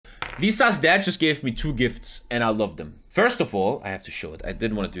Lisa's dad just gave me 2 gifts, and I love them. First of all, I have to show it. I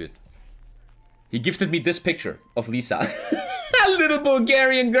didn't want to do it. He gifted me this picture of Lisa. A little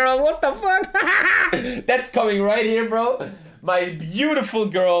Bulgarian girl. What the fuck? That's coming right here, bro. My beautiful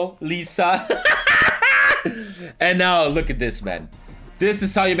girl, Lisa. And now, look at this, man. This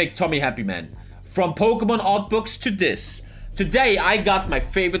is how you make Tommy happy, man. From Pokemon art books to this. Today, I got my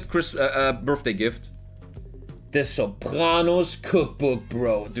favorite birthday gift. The Sopranos cookbook,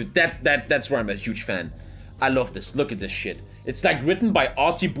 bro. Dude, that's where I'm a huge fan. I love this. Look at this shit. It's like written by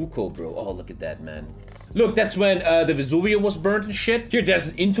Artie Bucco, bro. Oh, look at that, man. Look, that's when the Vesuvio was burnt and shit. Here, there's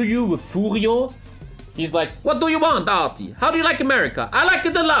an interview with Furio. He's like, what do you want, Artie? How do you like America? I like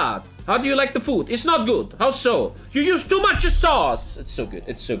it a lot. How do you like the food? It's not good. How so? You use too much sauce. It's so good.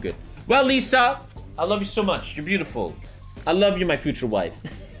 It's so good. Well, Lisa, I love you so much. You're beautiful. I love you, my future wife.